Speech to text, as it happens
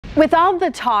With all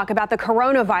the talk about the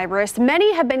coronavirus,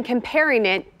 many have been comparing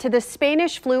it to the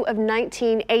Spanish flu of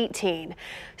 1918.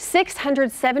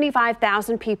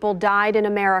 675,000 people died in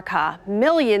America.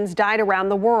 Millions died around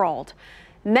the world.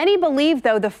 Many believe,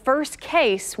 though, the first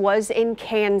case was in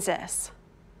Kansas.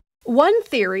 One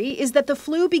theory is that the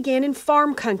flu began in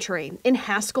farm country in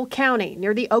Haskell County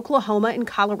near the Oklahoma and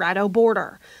Colorado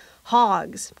border.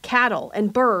 Hogs, cattle,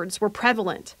 and birds were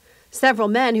prevalent. Several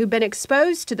men who'd been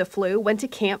exposed to the flu went to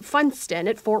Camp Funston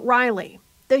at Fort Riley.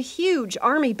 The huge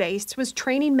Army base was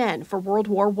training men for World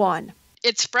War I.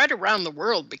 It spread around the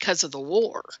world because of the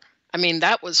war. I mean,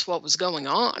 that was what was going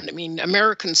on. I mean,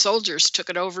 American soldiers took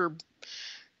it over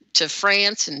to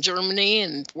France and Germany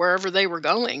and wherever they were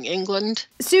going, England.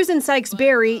 Susan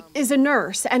Sykes-Berry is a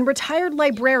nurse and retired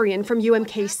librarian from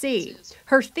UMKC.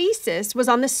 Her thesis was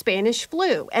on the Spanish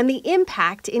flu and the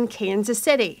impact in Kansas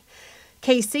City.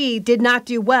 KC did not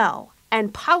do well,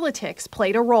 and politics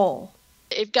played a role.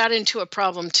 It got into a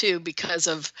problem, too, because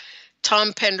of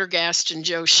Tom Pendergast and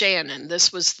Joe Shannon.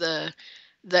 This was the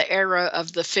era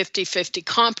of the 50-50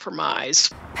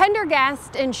 compromise.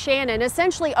 Pendergast and Shannon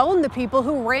essentially owned the people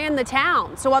who ran the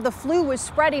town. So while the flu was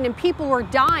spreading and people were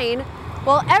dying,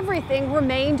 well, everything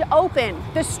remained open.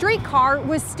 The streetcar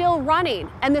was still running,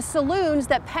 and the saloons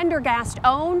that Pendergast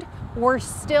owned were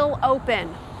still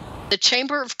open. The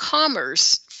Chamber of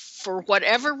Commerce, for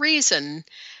whatever reason,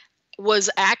 was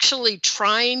actually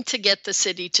trying to get the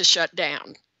city to shut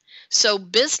down. So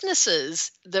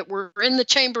businesses that were in the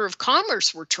Chamber of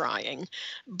Commerce were trying,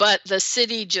 but the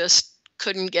city just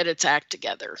couldn't get its act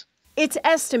together. It's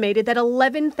estimated that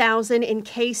 11,000 in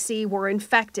KC were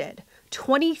infected.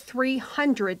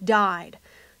 2,300 died.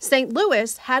 St.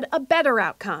 Louis had a better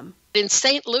outcome. In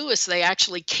St. Louis, they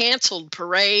actually canceled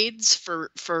parades for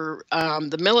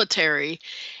the military,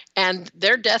 and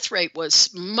their death rate was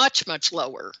much, much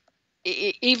lower,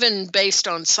 even based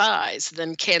on size,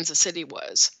 than Kansas City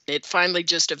was. It finally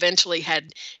just eventually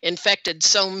had infected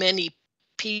so many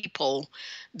people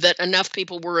that enough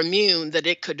people were immune that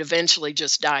it could eventually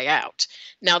just die out.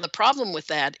 Now, the problem with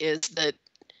that is that,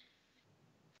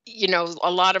 you know,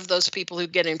 a lot of those people who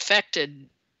get infected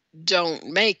don't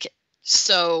make it.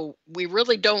 So we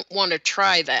really don't want to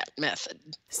try that method.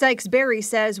 Sykes-Berry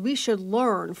says we should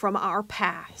learn from our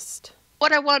past.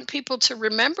 What I want people to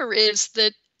remember is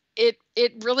that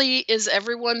it really is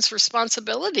everyone's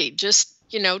responsibility. Just,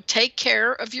 you know, take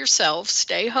care of yourself,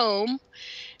 stay home,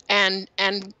 and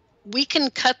we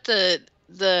can cut the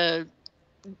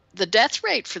death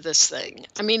rate for this thing.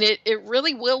 I mean, it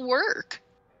really will work.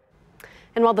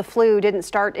 And while the flu didn't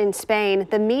start in Spain,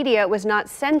 the media was not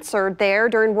censored there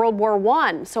during World War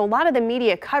I. So a lot of the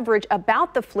media coverage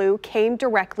about the flu came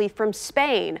directly from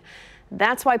Spain.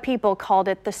 That's why people called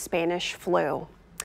it the Spanish flu.